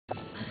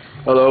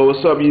Hello, what's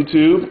up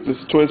YouTube? This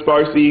is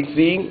TwinSpark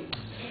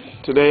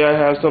CXC. Today I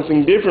have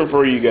something different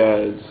for you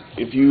guys.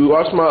 If you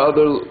watch my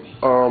other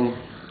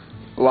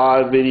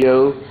live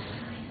video,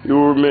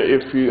 you'll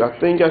remember I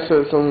think I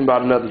said something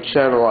about another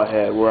channel I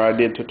had where I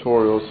did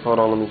tutorials. Hold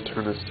on, let me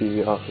turn this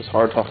TV off. It's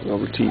hard talking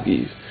over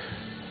TVs.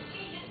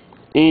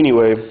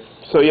 Anyway,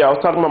 so yeah, I was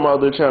talking about my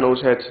other channel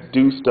which had to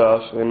do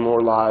stuff and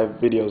more live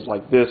videos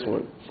like this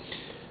one.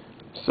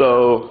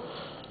 So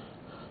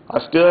I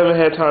still haven't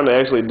had time to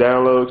actually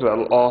download because I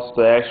lost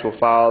the actual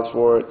files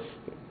for it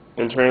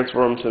and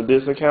transfer them to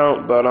this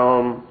account. But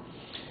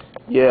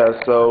yeah.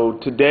 So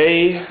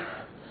today,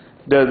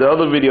 the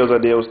other videos I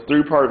did was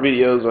 3-part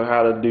videos on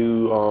how to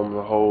do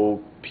the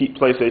whole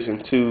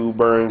PlayStation 2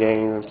 burn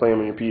games and play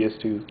them on your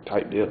PS2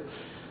 type deal.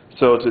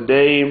 So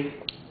today,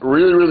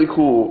 really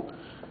cool,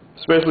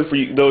 especially for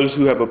those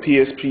who have a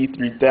PSP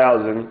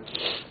 3000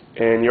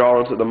 and you're all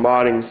into the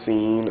modding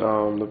scene.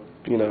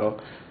 You know.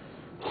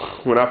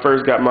 When I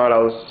first got mine, I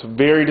was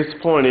very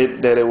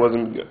disappointed that it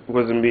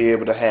wasn't being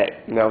able to hack,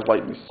 and that was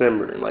like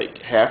December. Like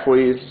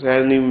halfway, we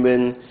haven't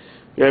even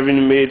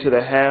made it to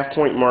the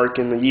half-point mark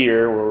in the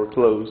year where we're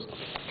close,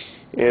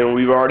 and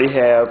we've already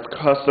have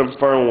custom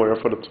firmware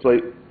for the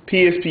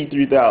PSP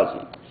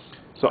 3000.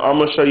 So I'm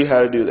gonna show you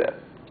how to do that.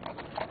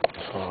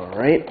 All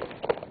right.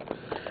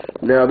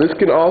 Now this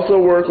can also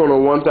work on a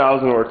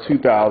 1000 or a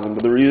 2000,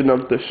 but the reason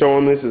I'm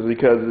showing this is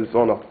because it's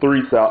on a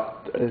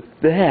 3000,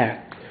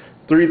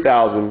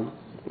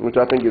 which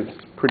I think is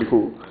pretty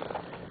cool,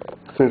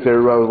 since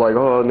everybody was like,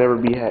 oh, it'll never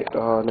be hacked,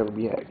 oh, it'll never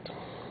be hacked.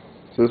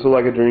 So this is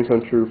like a dream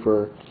come true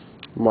for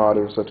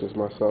modders such as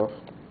myself.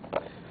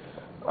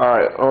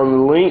 Alright, on the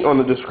link, on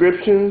the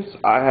descriptions,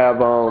 I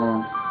have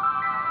a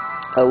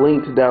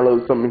link to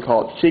download something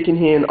called Chicken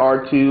Hen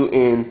R2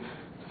 and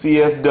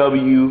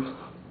CFW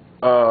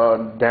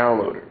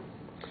downloader.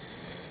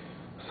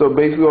 So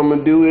basically what I'm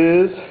going to do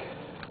is,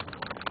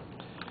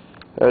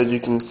 as you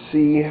can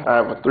see, I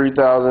have a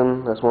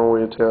 3000. That's one way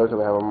to tell because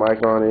I have a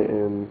mic on it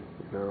and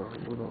a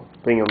little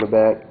thing on the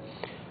back.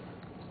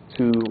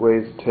 2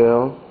 ways to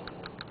tell.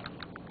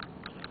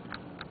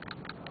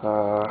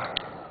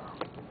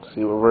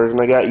 See what version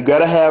I got. You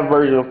gotta have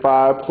version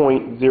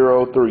 5.03.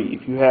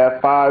 If you have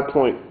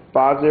 5.50,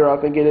 I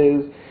think it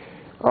is,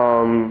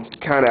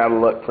 kind of out of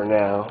luck for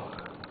now.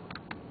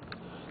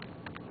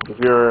 If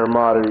you're a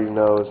modder, you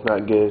know it's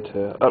not good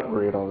to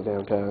upgrade all the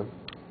damn time.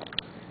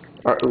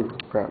 Alright, ooh,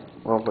 crap,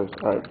 wrong place.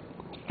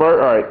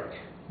 Alright,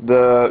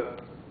 the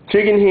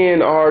Chicken Hen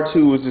R2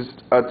 was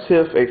just a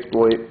TIFF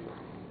exploit,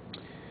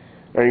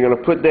 and you're gonna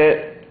put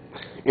that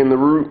in the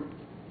root,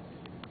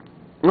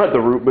 not the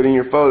root, but in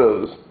your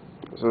photos,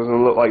 so it's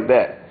gonna look like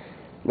that.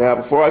 Now,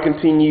 before I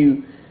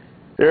continue,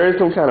 there is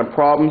some kind of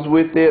problems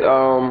with it.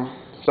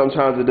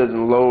 Sometimes it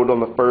doesn't load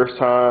on the first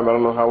time. I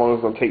don't know how long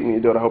it's gonna take me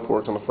to do it. I hope it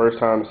works on the first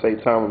time to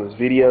save time on this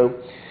video.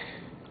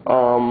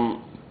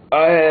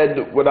 I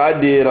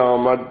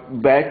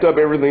backed up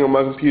everything on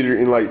my computer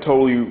and like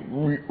totally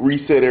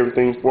reset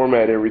everything,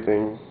 format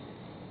everything,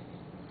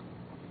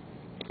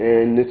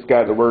 and this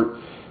got to work.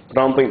 But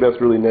I don't think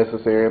that's really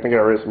necessary. I think I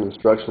read some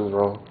instructions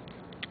wrong.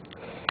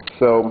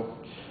 So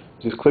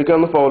just click on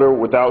the folder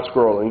without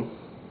scrolling,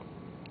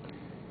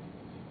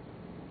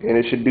 and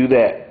it should do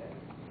that.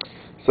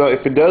 So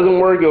if it doesn't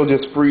work, it'll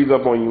just freeze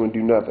up on you and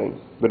do nothing.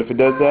 But if it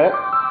does that,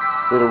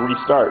 it'll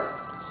restart.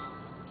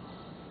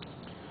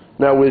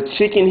 Now with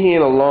Chicken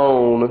Hen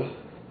alone,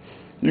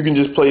 you can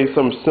just play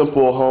some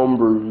simple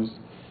homebrews.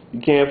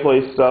 You can't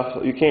play stuff,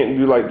 you can't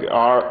do like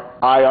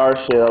IR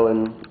shell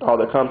and all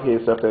the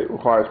complicated stuff that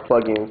requires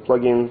plugins.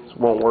 Plugins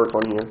won't work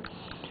on here.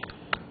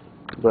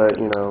 But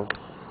you know,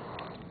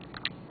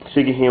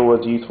 Chicken Hen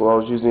was useful. I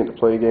was using it to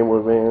play Game Boy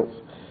Advance.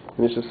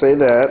 And it should say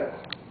that.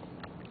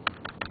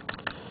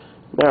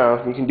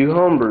 Now you can do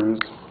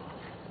homebrews.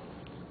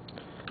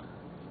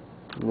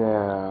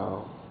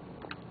 Now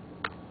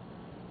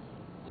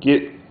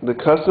get the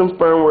custom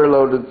firmware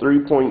loaded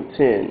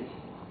 3.10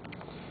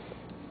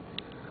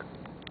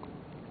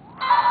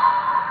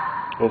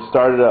 and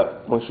start it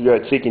up once you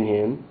got Chicken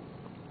Hen.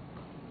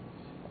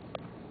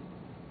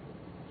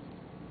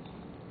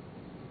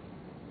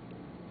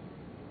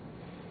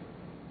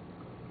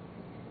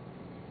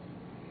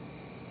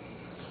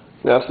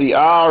 Now see,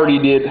 I already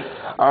did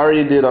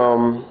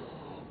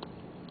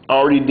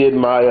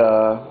my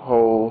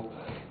whole.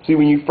 See,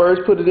 when you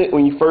first put it in,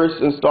 when you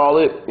first install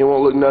it, it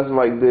won't look nothing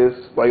like this.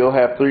 Like, you'll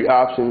have 3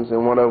 options,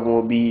 and one of them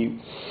will be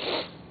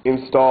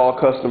install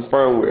custom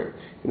firmware.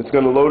 And it's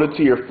going to load it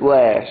to your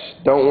flash.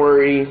 Don't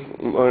worry.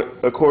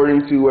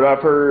 According to what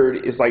I've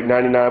heard, it's like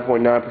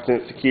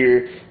 99.9%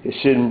 secure. It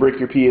shouldn't brick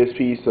your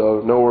PSP,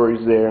 so no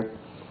worries there.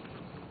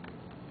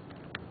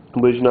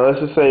 But you know,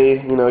 let's just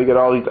say you got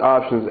all these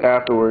options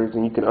afterwards,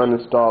 and you can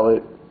uninstall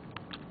it.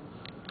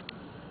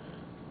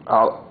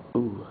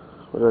 Ooh,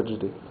 what did I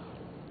just do?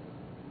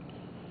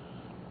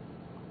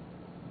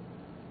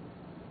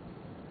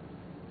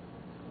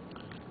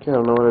 Okay, I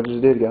don't know what I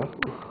just did, y'all.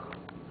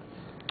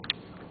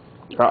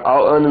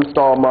 I'll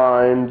uninstall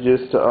mine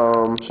just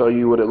to show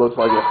you what it looks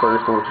like at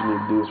first and what you need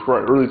to do. It's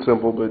really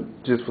simple, but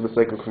just for the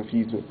sake of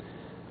confusion.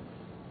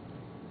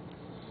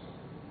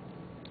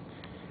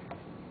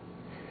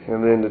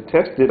 And then to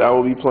test it, I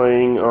will be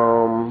playing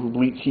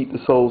Bleach Heat the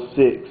Soul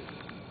 6.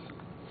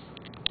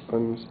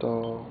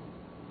 Uninstall.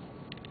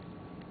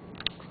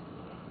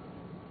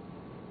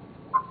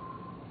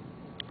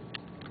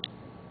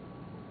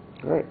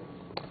 Alright.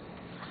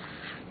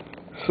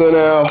 So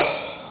now,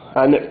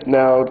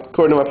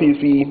 according to my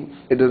PSP,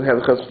 it doesn't have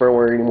the custom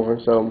firmware anymore.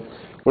 So,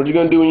 what you're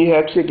going to do when you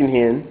have Chicken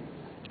Hen,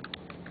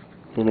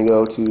 you're going to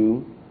go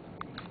to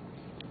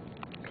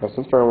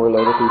Custom Firmware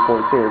Loader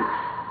 3.10.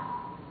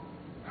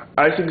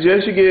 I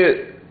suggest you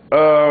get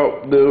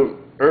the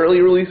early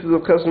releases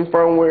of Custom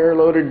Firmware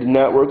Loader did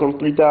not work on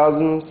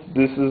 3000s.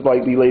 This is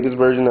like the latest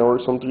version that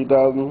works on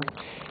 3000.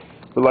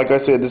 But like I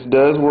said, this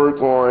does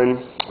work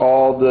on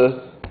all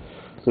the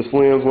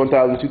Slims,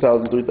 1000,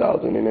 2000,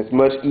 3000, and it's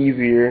much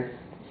easier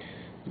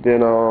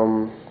than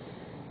the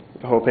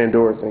whole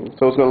Pandora thing.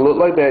 So it's going to look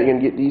like that. You're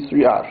going to get these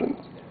three options: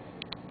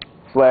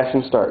 Flash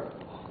and Start.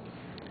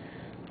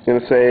 It's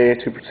going to say,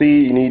 to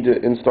proceed, you need to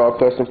install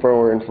custom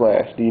firmware in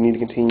Flash. Do you need to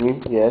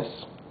continue? Yes.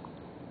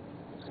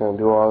 It's going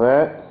to do all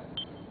that.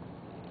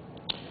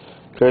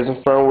 Custom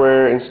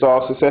firmware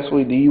installed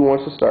successfully. Do you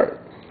want to start?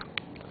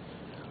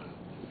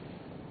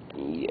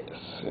 Yes.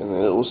 And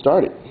then it will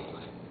start it.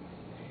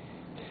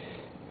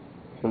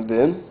 And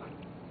then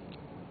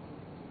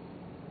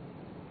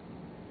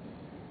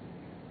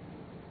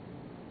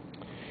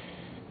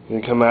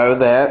you come out of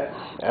that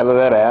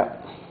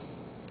app,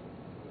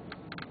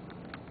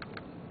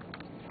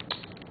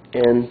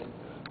 and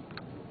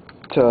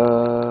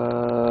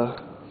ta-da!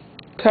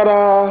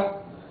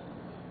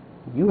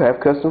 You have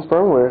custom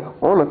firmware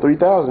on a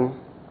 3000.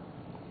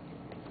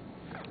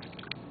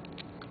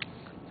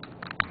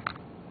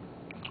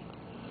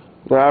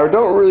 Now I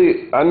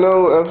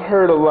know I've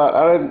heard a lot.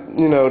 I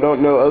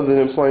don't know other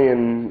than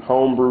playing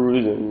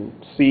homebrews and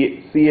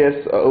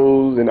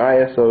CSOs and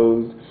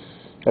ISOs.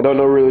 I don't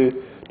really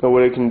know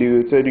what it can do.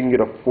 It said you can get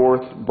a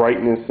 4th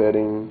brightness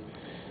setting.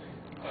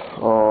 I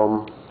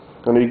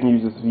know you can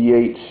use this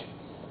VH,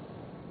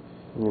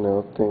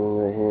 thing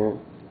right here.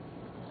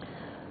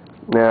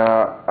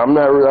 Now I'm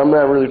not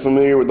really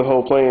familiar with the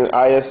whole playing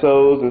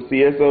ISOs and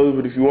CSOs,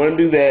 but if you want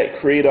to do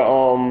that,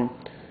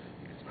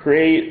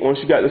 once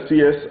you got the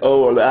CSO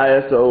or the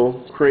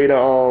ISO, create a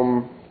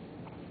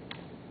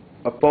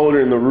folder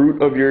in the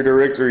root of your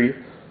directory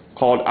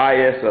called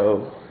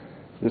ISO.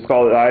 Just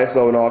call it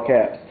ISO in all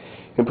caps,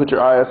 and put your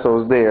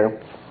ISOs there.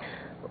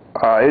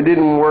 It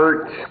didn't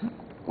work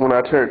when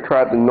I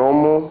tried the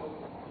normal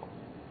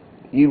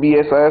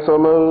UBS ISO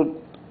mode,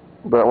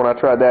 but when I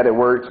tried that, it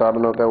worked. So I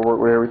don't know if that will work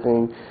with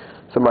everything.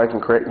 Somebody can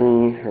correct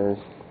me or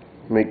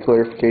make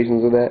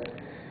clarifications of that.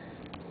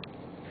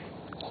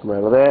 Come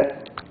out of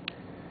that.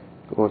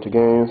 Go into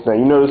games. Now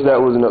you notice that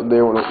wasn't up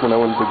there when I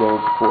went into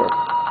games before.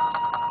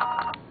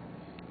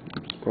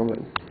 Oops, wrong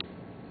button.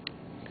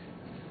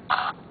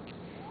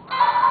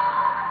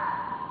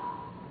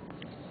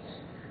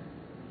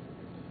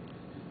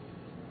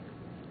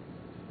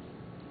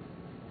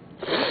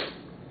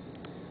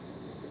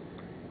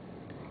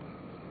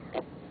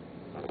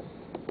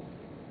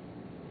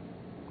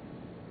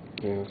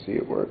 Yeah, see,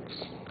 it works.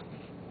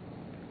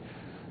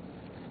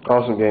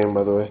 Awesome game,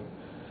 by the way.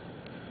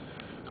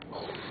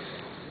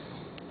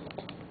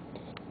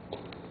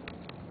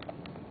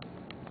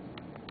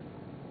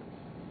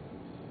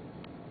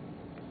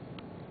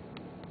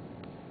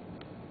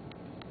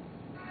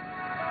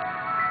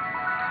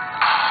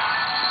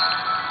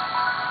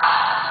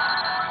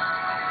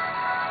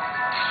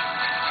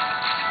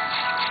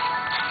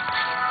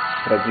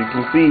 As you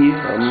can see,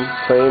 I'm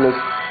playing a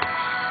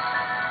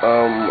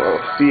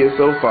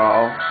CSO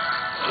file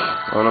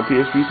on a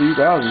PSP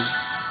 3000.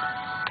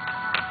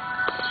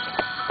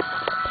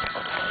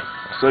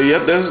 So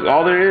yep, that's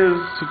all there is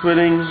to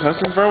putting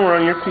custom firmware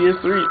on your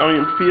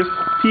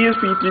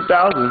PSP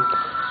 3000.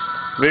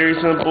 Very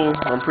simple.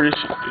 I'm pretty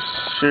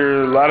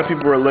sure a lot of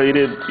people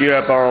related. You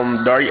have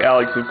Dark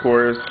Alex, of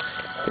course,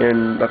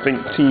 and I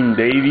think Team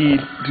Davey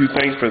do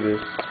thanks for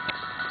this.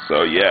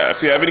 So yeah,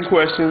 if you have any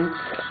questions,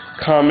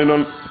 comment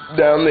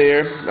down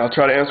there. I'll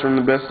try to answer them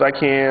the best I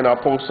can. I'll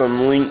post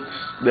some links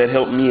that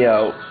help me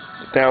out.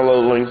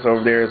 Download links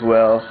over there as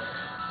well.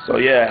 So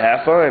yeah,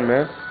 have fun,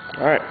 man.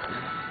 Alright.